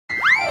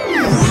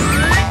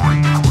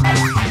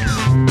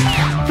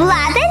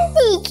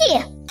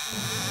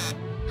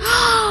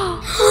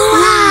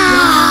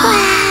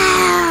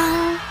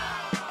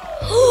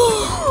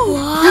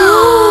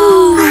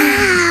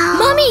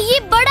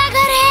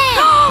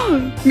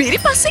मेरे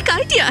पास एक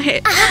आइडिया है।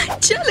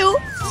 चलो।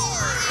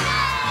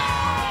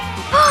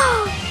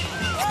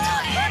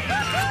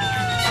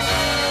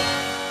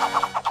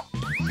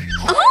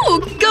 ओह,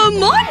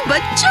 कम ऑन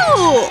बच्चों।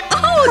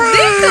 ओह,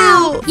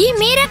 देखो। ये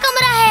मेरा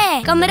कमरा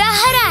है। कमरा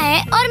हरा है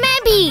और मैं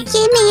भी।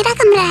 ये मेरा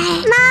कमरा है।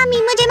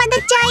 मामी, मुझे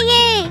मदद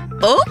चाहिए।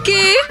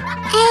 ओके।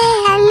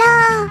 हेलो।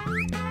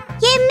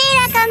 ये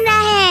मेरा कमरा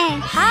है।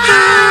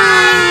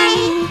 हाय।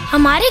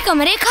 हमारे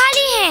कमरे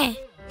खाली हैं।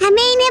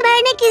 हमें इन्हें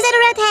भरने की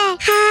जरूरत है।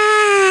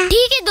 हाँ।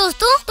 ठीक है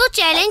दोस्तों, तो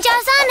चैलेंज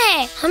आसान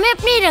है। हमें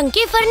अपने रंग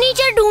के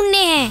फर्नीचर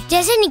ढूंढने हैं।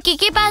 जैसे निक्की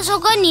के पास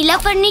होगा नीला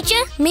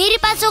फर्नीचर, मेरे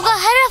पास होगा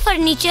हरा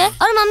फर्नीचर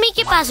और मम्मी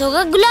के पास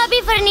होगा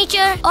गुलाबी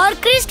फर्नीचर और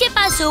क्रिस के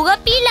पास होगा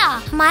पीला।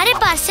 हमारे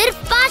पास सिर्फ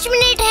 5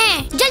 मिनट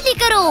हैं। जल्दी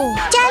करो।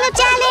 चलो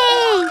चले।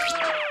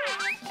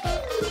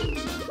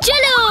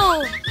 चलो।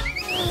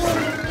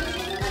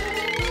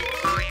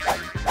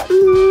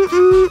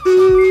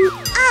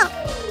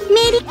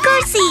 मेरी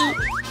कुर्सी।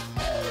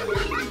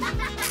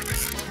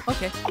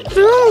 ओके।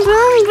 Room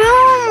room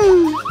room.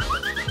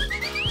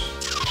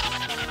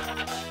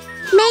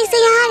 मैं इसे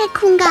यहाँ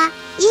रखूंगा।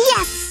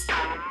 यस।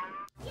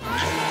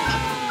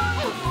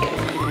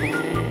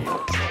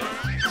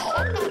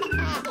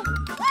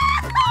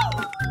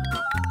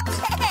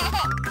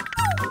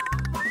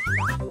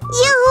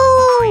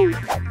 यूहू।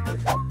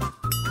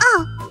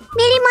 ओह,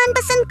 मेरी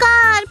मनपसंद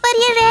कार,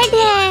 पर ये रेड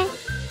है।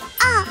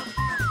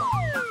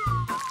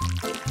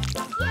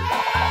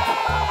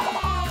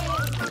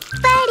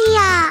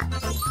 बढ़िया।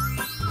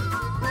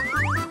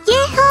 ये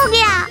हो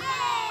गया।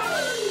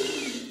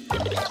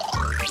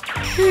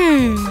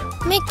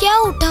 मैं क्या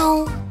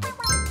उठाऊं?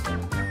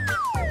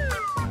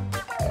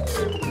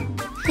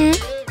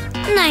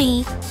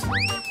 नहीं।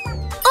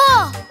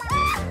 ओह,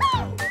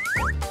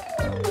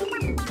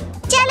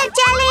 चलो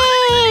चले।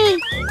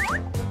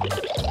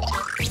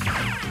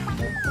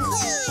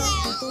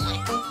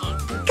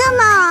 कम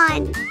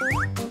ऑन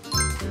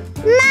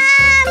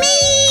मामी।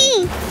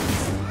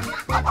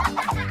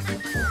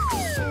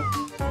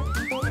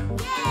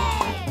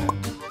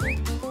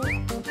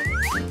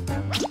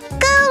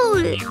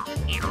 कूल।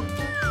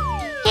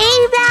 हे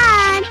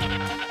ब्राड।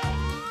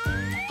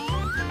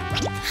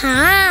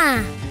 हाँ,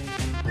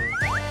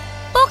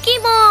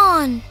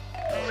 पोकेमोन।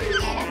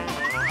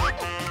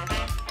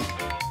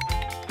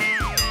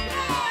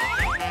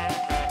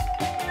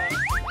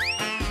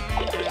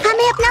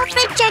 हमें अपना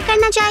फिट चेक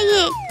करना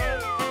चाहिए।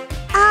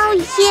 ओह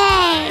ये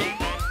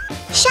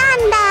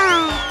शानदार।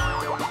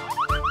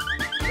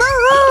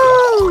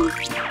 वूहू।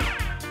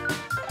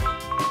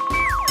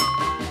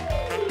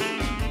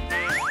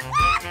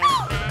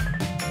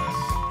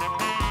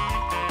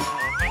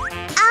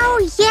 ओह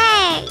ये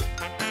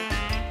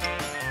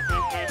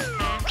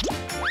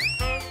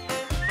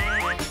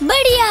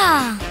बढ़िया।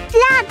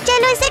 फ्लैप,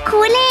 चलो इसे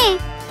खोलें।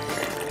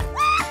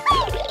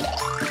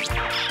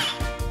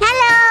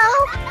 हेलो।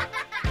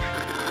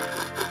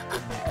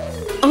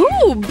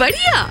 ओह,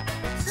 बढ़िया।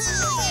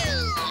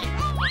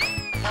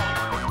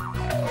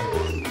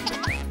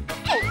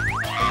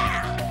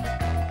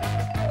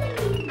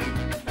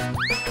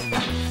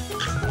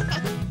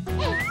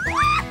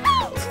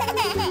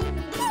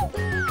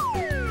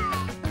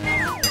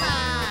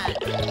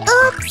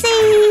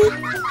 Oopsie.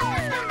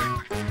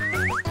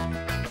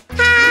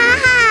 हाँ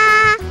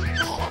हाँ।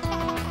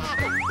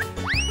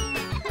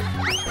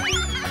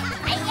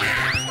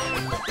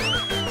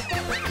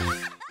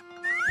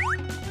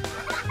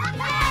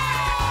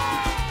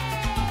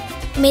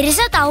 मेरे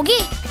साथ आओगे?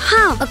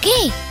 हाँ। Okay.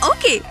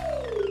 Okay.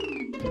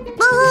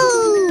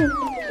 Woohoo.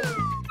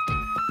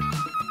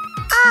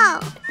 Oh.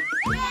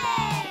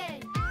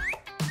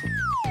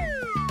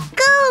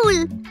 Cool.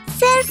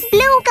 Self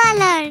blue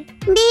color.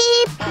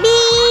 Beep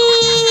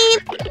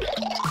beep.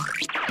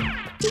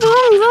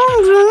 Vroom vroom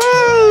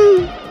vroom.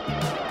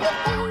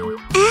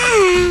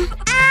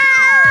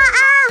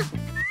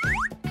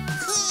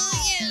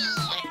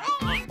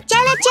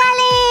 चलो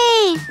चले।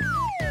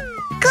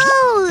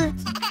 Cool.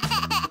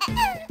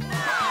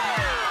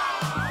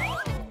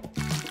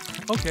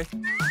 ओके।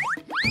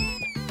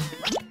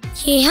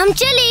 ये हम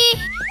चले।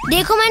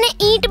 देखो मैंने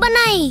ईंट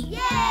बनाई।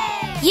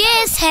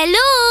 Yes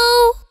hello.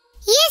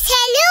 Yes,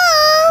 hello.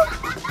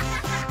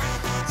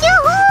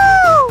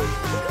 Yoo-hoo.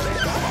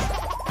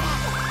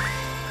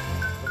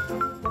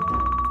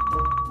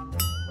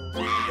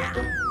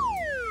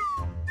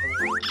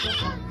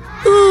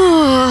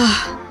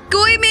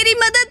 कोई मेरी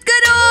मदद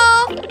करो।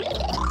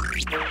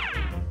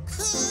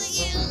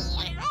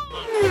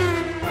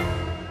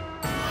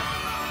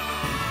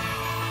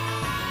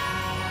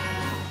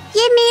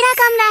 ये मेरा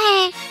कमरा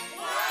है।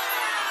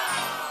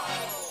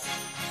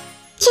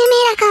 ये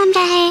मेरा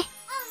कमरा है।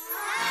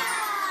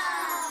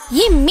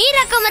 ये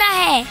मेरा कमरा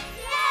है।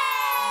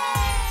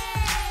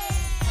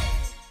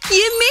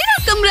 ये मेरा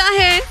कमरा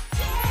है।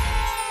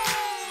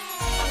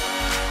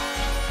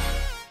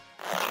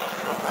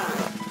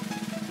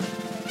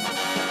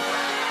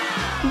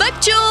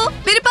 बच्चों,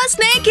 मेरे पास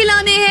नए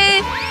खिलौने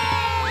हैं।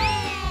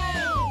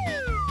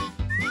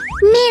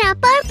 मेरा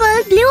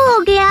पर्पल ब्लू हो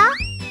गया।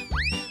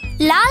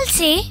 लाल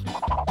से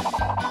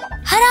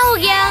हरा हो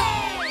गया।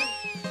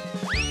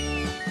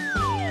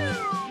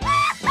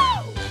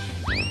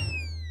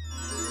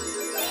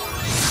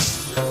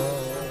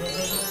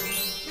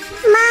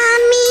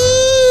 मम्मी,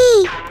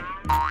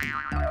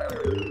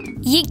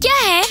 ये क्या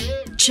है?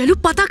 चलो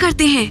पता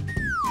करते हैं।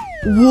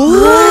 वो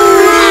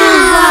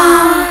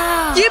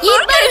ये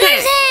बर्गर है।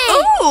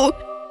 ओह,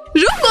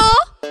 रुको।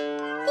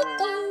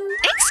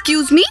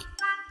 एक्सक्यूज मी,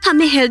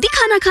 हमें हेल्दी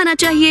खाना खाना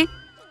चाहिए।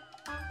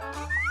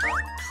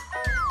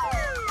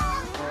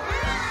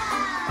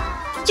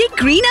 ये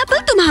ग्रीन एप्पल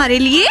तुम्हारे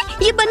लिए,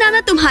 ये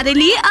बनाना तुम्हारे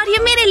लिए और ये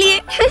मेरे लिए।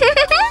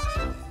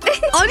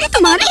 और ये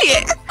तुम्हारे लिए।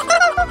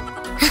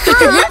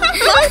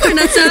 माफ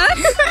करना सर।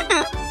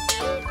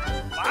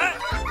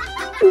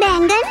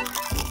 बैंगन,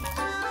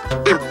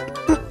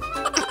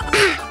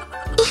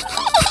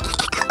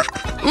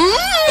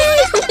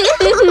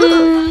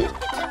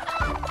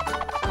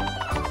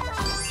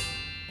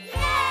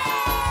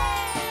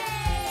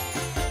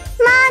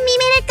 मम्मी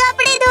मेरे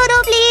कपड़े धो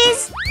दो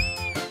प्लीज।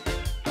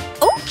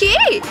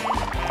 ओके।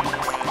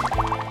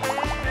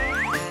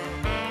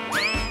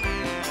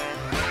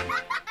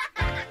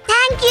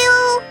 Thank you.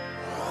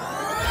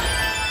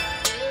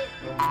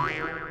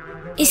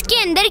 इसके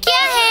अंदर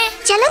क्या है?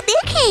 चलो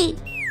देखें।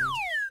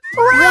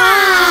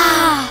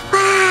 वाह,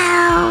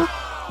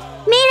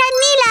 मेरा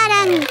नीला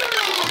रंग।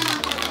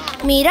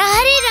 मेरा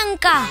हरे रंग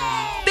का।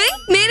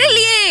 पिंक मेरे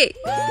लिए।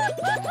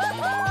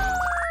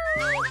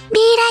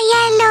 मेरा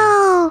येलो।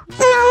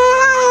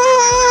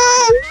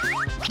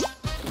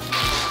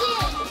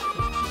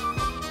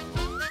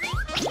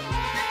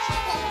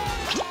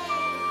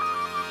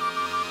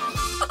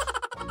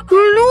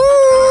 हेलो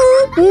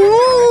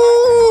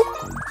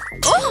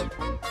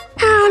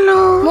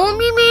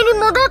मम्मी मेरी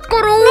मदद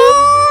करो।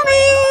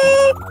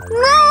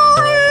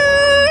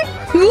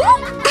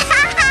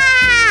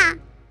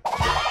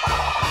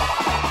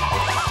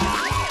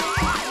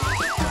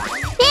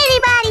 मेरी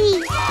बारी।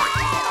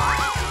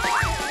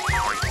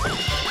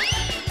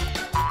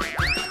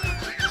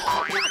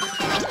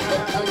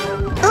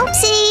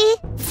 Oopsie.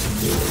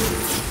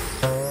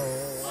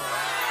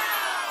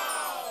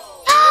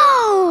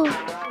 Oh.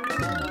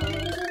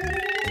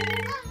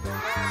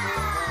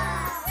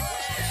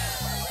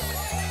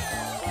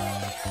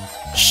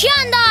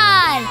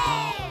 शानदार।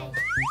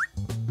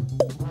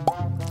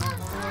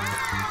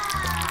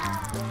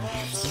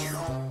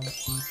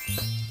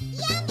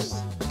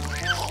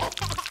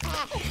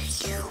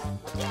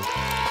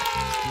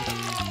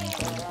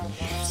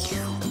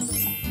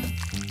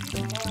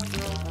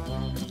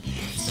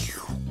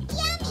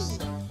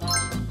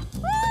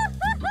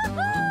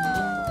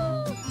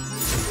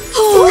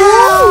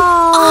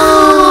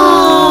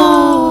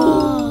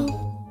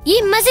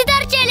 ये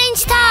मजेदार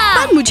चैलेंज था।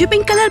 पर मुझे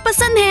पिंक कलर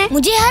पसंद है।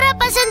 मुझे हरा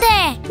पसंद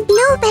है।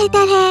 ब्लू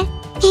बेहतर है।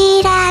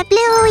 मेरा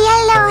ब्लू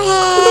येलो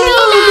है।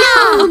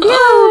 नीला।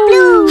 ब्लू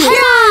ब्लू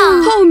हरा।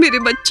 हो मेरे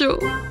बच्चों।